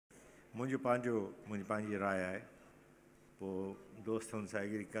मुंहिंजी पंहिंजी राय आहे, पोइ दोस्तनि सां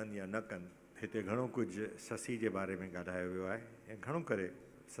एग्री कनि या न कनि, हिते घणो कुझु ससी जे बारे में ॻाल्हायो वियो आहे ऐं घणो करे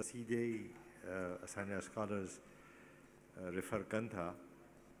ससी जे ई असांजा स्कॉलर्स रिफर कनि था।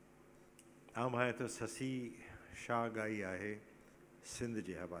 आम आहे त ससी शाह ॻाई आहे सिंध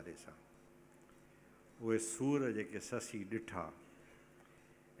जे हवाले सां। उहे सूर जेके ससी ॾिठा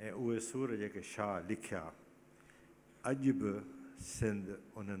ऐं उहे सूर जेके शाह लिखिया, अॼु बि सिंध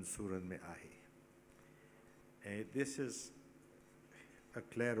उन्हनि सूरनि में आहे। ऐं this is a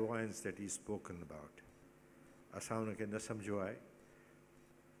clairvoyance that he's spoken about. असां उनखे न सम्झो आहे।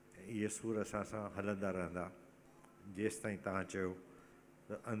 इहे सूर असां सां हलंदा रहंदा जेसि ताईं तव्हां चयो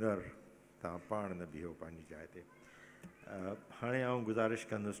त अंदरि तव्हां पाण न बीहो पंहिंजी जाइ ते। हाणे आउं गुज़ारिश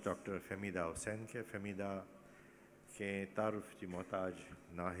कंदुसि डॉक्टर फ़हमीदा हुसैन खे। फ़हमीदा कंहिं तारुफ़ जी मोहताज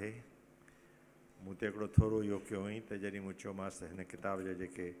न आहे। मूं ते हिकिड़ो थोरो इहो कयो हुई त जॾहिं मूं चयोमांसि त हिन किताब जा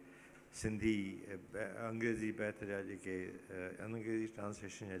जेके सिंधी अंग्रेज़ी बैत जा जेके अंग्रेज़ी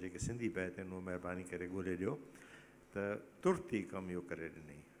ट्रांसलेशन जा जेके सिंधी बैत आहिनि उहो महिरबानी करे ॻोल्हे ॾियो, त तुर्त ई कमु इहो करे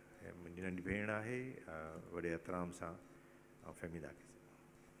ॾिनई। ऐं मुंहिंजी नंढी भेण आहे, वॾे एतिराम सां ऐं फ़हमीदा खे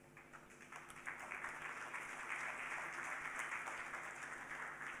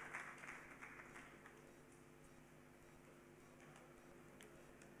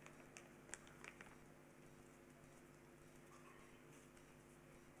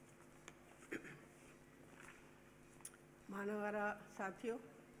मानव वारा साथियों,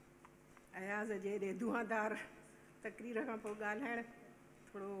 अयाज़ जे एॾे धुआंधार तकरीर खां पोइ ॻाल्हाइणु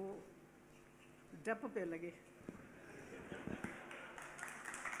थोरो डपु पियो लॻे।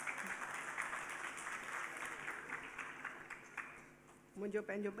 मुंहिंजो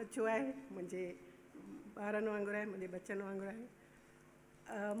पंहिंजो बच्चो आहे, मुंहिंजे ॿारनि वांगुरु आहे, मुंहिंजे बचनि वांगुरु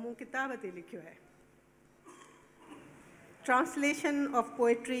आहे। मूं किताब ते लिखियो आहे, Translation of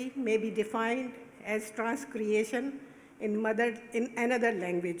poetry may be defined as transcreation in another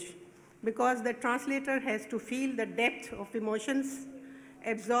language, because the translator has to feel the depth of emotions,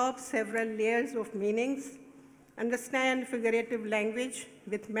 absorb several layers of meanings, understand figurative language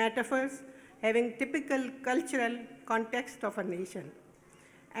with metaphors having typical cultural context of a nation,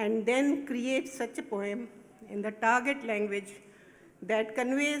 and then create such a poem in the target language that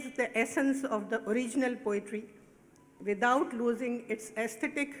conveys the essence of the original poetry without losing its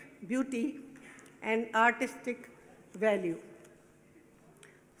aesthetic beauty and artistic value.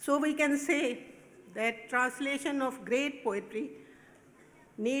 So we can say that translation of great poetry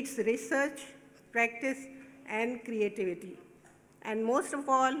needs research, practice, and creativity, and most of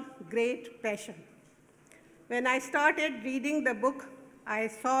all, great passion. When I started reading the book, I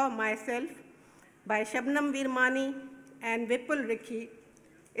saw myself by Shabnam Virmani and Vipul Rikhi.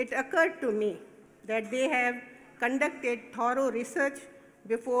 It occurred to me that they have conducted thorough research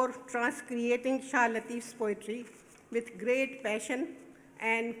before transcreating Shah Latif's poetry with great passion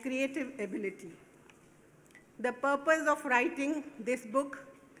and creative ability. The purpose of writing this book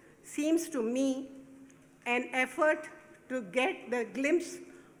seems to me an effort to get the glimpse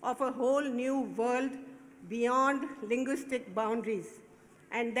of a whole new world beyond linguistic boundaries.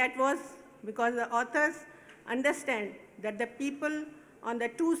 And that was because the authors understand that the people on the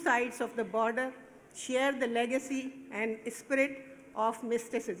two sides of the border share the legacy and spirit of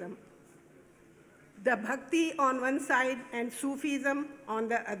mysticism. The Bhakti on one side and Sufism on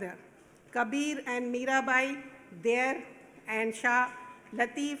the other. Kabir and Mirabai there, and Shah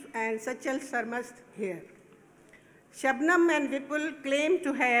Latif and Sachal Sarmast here. Shabnam and Vipul claim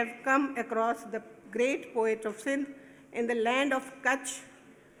to have come across the great poet of Sindh in the land of Kutch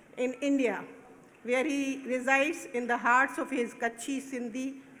in India, where he resides in the hearts of his Kutchi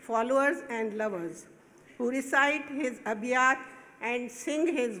Sindhi followers and lovers, who recite his abiyat and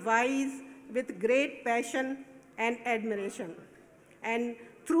sing his vais with great passion and admiration. And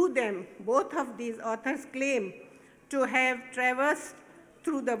through them, both of these authors claim to have traversed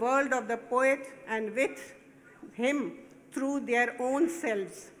through the world of the poet and with him through their own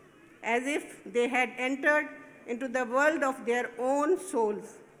selves, as if they had entered into the world of their own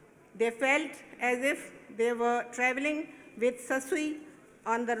souls. They felt as if they were traveling with Sasui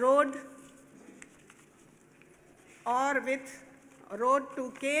on the road or with Road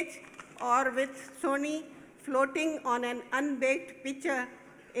to Cage, or with Sony floating on an unbaked pitcher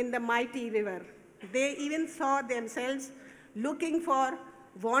in the mighty river. They even saw themselves looking for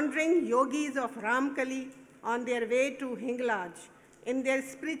wandering yogis of Ramkali on their way to Hinglaj in their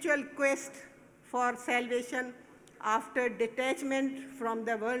spiritual quest for salvation after detachment from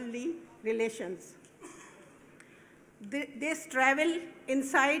the worldly relations. This travel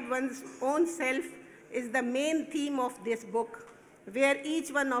inside one's own self is the main theme of this book, where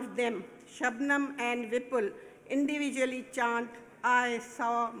each one of them, Shabnam and Vipul, individually chant, "I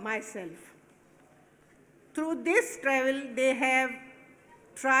saw myself." Through this travel, they have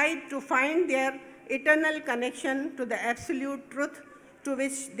tried to find their eternal connection to the absolute truth to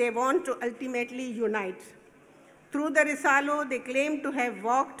which they want to ultimately unite. Through the Risalo, they claim to have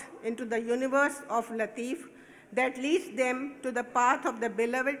walked into the universe of Latif that leads them to the path of the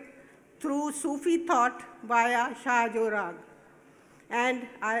beloved through Sufi thought via Shah Rag. And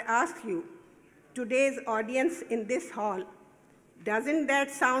I ask you, today's audience in this hall, doesn't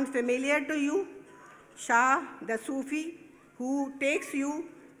that sound familiar to you? Shah, the Sufi, who takes you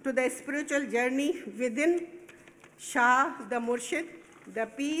to the spiritual journey within; Shah, the Murshid, the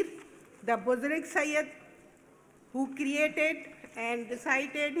Peer, the Buzurg Sayyid, who created and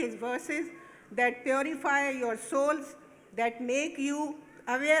recited his verses that purify your souls, that make you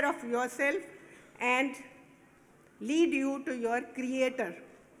aware of yourself and lead you to your Creator.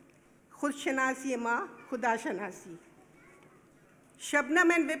 Khud shanasi ma khuda shanasi.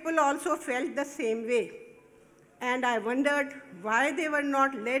 Shabnam and Vipul also felt the same way, and I wondered why they were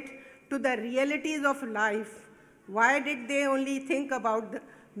not led to the realities of life. Why did they only think about the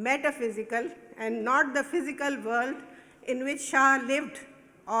metaphysical and not the physical world in which Shah lived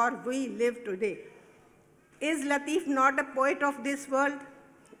or we live today? Is Latif not a poet of this world?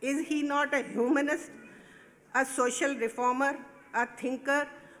 Is he not a humanist, a social reformer, a thinker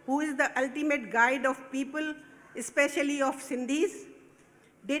who is the ultimate guide of people, especially of Sindhis?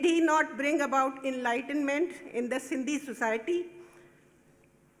 Did he not bring about enlightenment in the Sindhi society,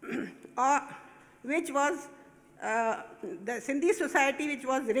 which was the Sindhi society which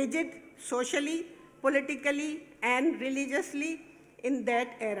was rigid socially, politically, and religiously in that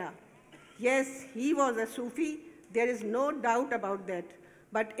era? Yes, he was a Sufi, there is no doubt about that.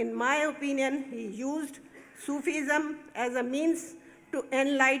 But in my opinion, he used Sufism as a means to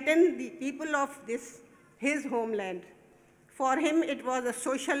enlighten the people of his homeland. For him, it was a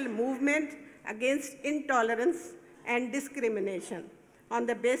social movement against intolerance and discrimination on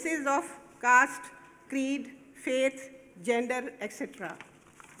the basis of caste, creed, faith, gender, etc.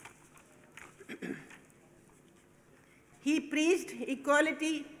 He preached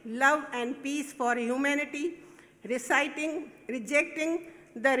equality, love, and peace for humanity, rejecting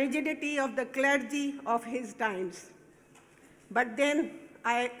the rigidity of the clergy of his times. But then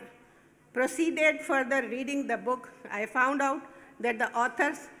I proceeded further reading the book. I found out that the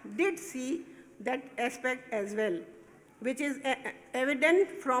authors did see that aspect as well, which is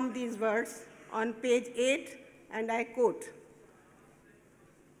evident from these words on page 8, and I quote,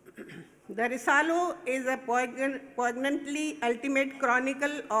 "The Risalo is a poignantly ultimate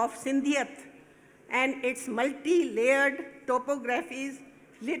chronicle of Sindhiyat and its multi-layered topographies,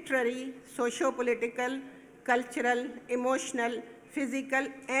 literary, socio-political, cultural, emotional, physical,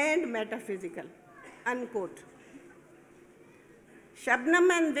 and metaphysical," unquote.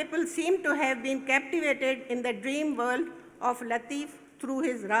 Shabnam and Vipul seem to have been captivated in the dream world of Latif through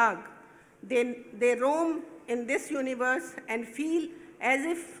his rag. They roam in this universe and feel as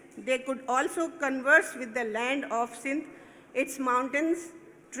if they could also converse with the land of Sindh, its mountains,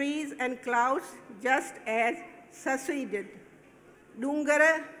 trees, and clouds, just as Sasui did.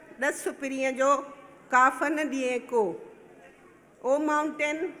 Dungara das supiriyan jo kafan diye ko. O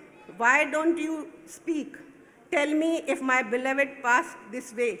mountain, why don't you speak? Tell me if my beloved passed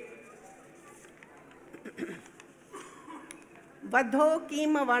this way. Vadho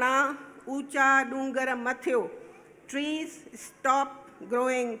kima vana ucha dungara mathyo. Trees, stop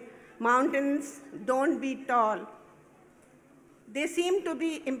growing. Mountains, don't be tall. They seem to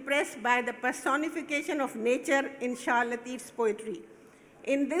be impressed by the personification of nature in Shah Latif's poetry.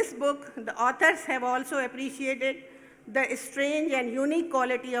 In this book, the authors have also appreciated the strange and unique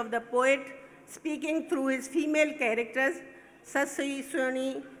quality of the poet speaking through his female characters, Sasui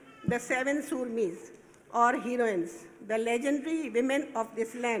Suni, the 7 Surmis, or heroines, the legendary women of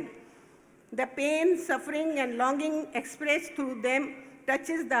this land. The pain, suffering, and longing expressed through them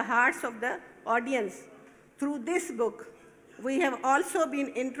touches the hearts of the audience. Through this book, we have also been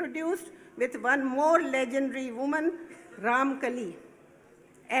introduced with one more legendary woman, Ramkali.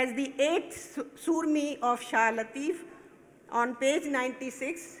 As the 8th Surmi of Shah Latif, on page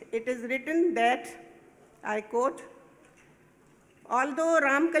 96, it is written that, I quote, "Although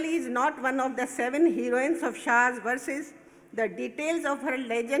Ramkali is not one of the 7 heroines of Shah's verses, the details of her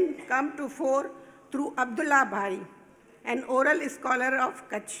legend come to fore through Abdullah Bhai, an oral scholar of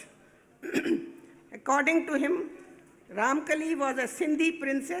Kutch. According to him, Ramkali was a Sindhi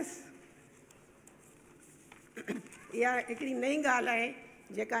princess." या हिकिड़ी नई ॻाल्हि आहे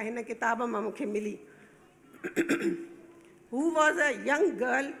जेका हिन किताब मां मूंखे मिली। who was a young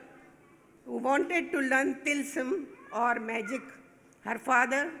girl who wanted to learn tilsum or magic. Her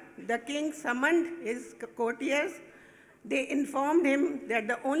father, the king, summoned his courtiers. They informed him that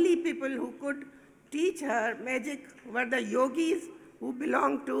the only people who could teach her magic were the yogis who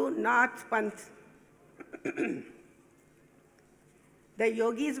belonged to Nath Panth. The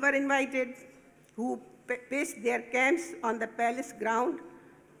yogis were invited, who pitched their camps on the palace ground,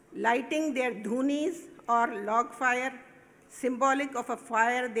 lighting their dhunis or log fire, symbolic of a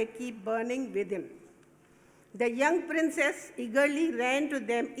fire they keep burning within. The young princess eagerly ran to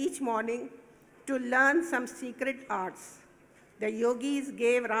them each morning to learn some secret arts. The yogis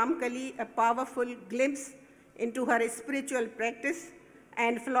gave Ramkali a powerful glimpse into her spiritual practice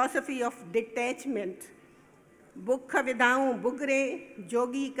and philosophy of detachment. Bukha vidhaun bugre,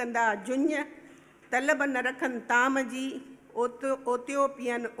 jogi kanda junya, talab narakhan tamaji,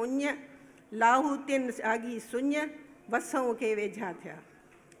 otiopian unya, lahutin agi sunya, vasau ke vejhathya.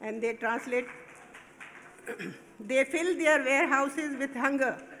 And they translate, they fill their warehouses with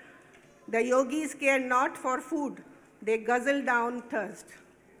hunger. The yogis care not for food, they guzzle down thirst.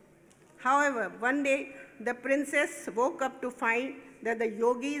 However, one day, the princess woke up to find that the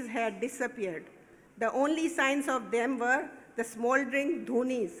yogis had disappeared. The only signs of them were the smoldering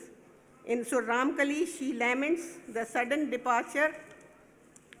dhunis. In Ramkali, she laments the sudden departure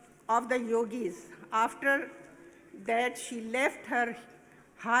of the yogis. After that, she left her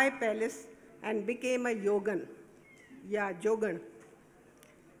high palace and became a yogan. Yeah, jogan.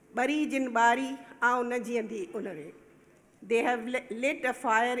 Bari jin bari aau najiyandi unare. They have lit a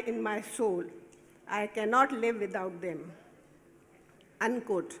fire in my soul. I cannot live without them.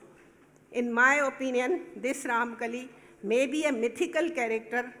 Unquote. In my opinion, this Ramkali may be a mythical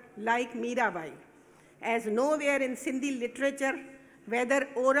character like Mirabai, as nowhere in Sindhi literature, whether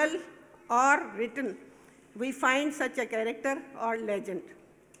oral or written, we find such a character or legend.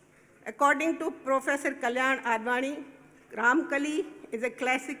 According to Professor Kalyan Advani, Ramkali is a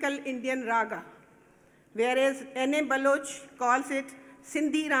classical Indian raga, whereas N.A. Baloch calls it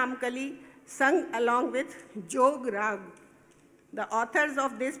Sindhi Ramkali, sung along with Jog Rag. The authors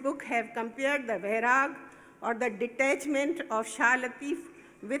of this book have compared the Vairag or the detachment of Shah Latif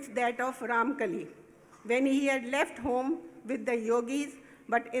with that of Ramkali, when he had left home with the yogis,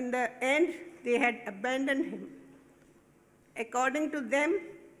 but in the end they had abandoned him. According to them,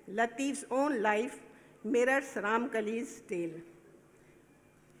 Latif's own life mirrors Ramkali's tale.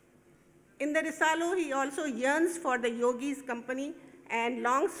 In the Risalu, he also yearns for the yogi's company and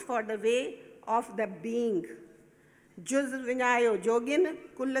longs for the way of the being. Juz vinyayo jogin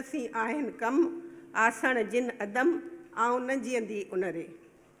kullasi ahin kam asan jin adam aun jiyandi unare.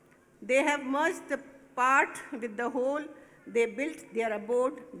 They have merged the part with the whole. They built their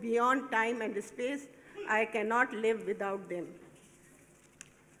abode beyond time and space. I cannot live without them.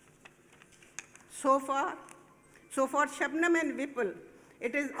 So for Shabnam and Vipul,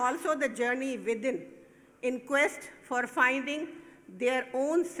 it is also the journey within, in quest for finding their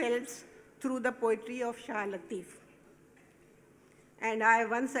own selves through the poetry of Shah Latif. And I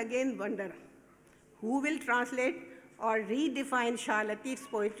once again wonder, who will translate or redefine Shah Latif's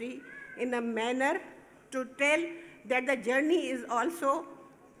poetry in a manner to tell that the journey is also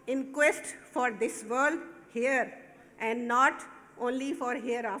in quest for this world here and not only for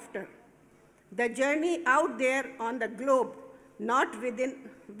hereafter. The journey out there on the globe, not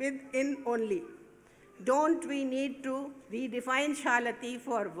within only. Don't we need to redefine Shah Latif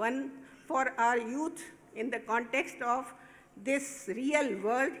for our youth in the context of this real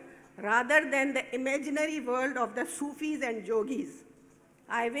world rather than the imaginary world of the Sufis and Yogis?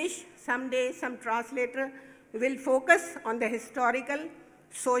 I wish someday some translator will focus on the historical,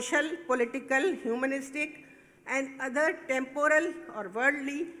 social, political, humanistic, and other temporal or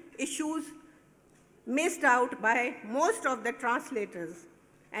worldly issues missed out by most of the translators.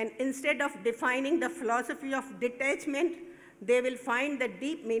 And instead of defining the philosophy of detachment, they will find the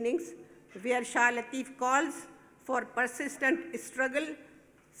deep meanings where Shah Latif calls for persistent struggle,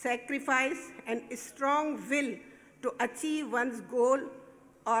 sacrifice, and strong will to achieve one's goal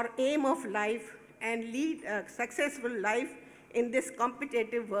or aim of life and lead a successful life in this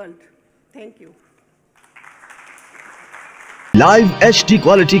competitive world. Thank you. Live HD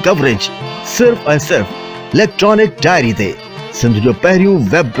quality coverage सिर्फ और सिर्फ electronic diary दे, सिंध जो पहिरियों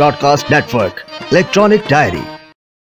web broadcast network electronic diary.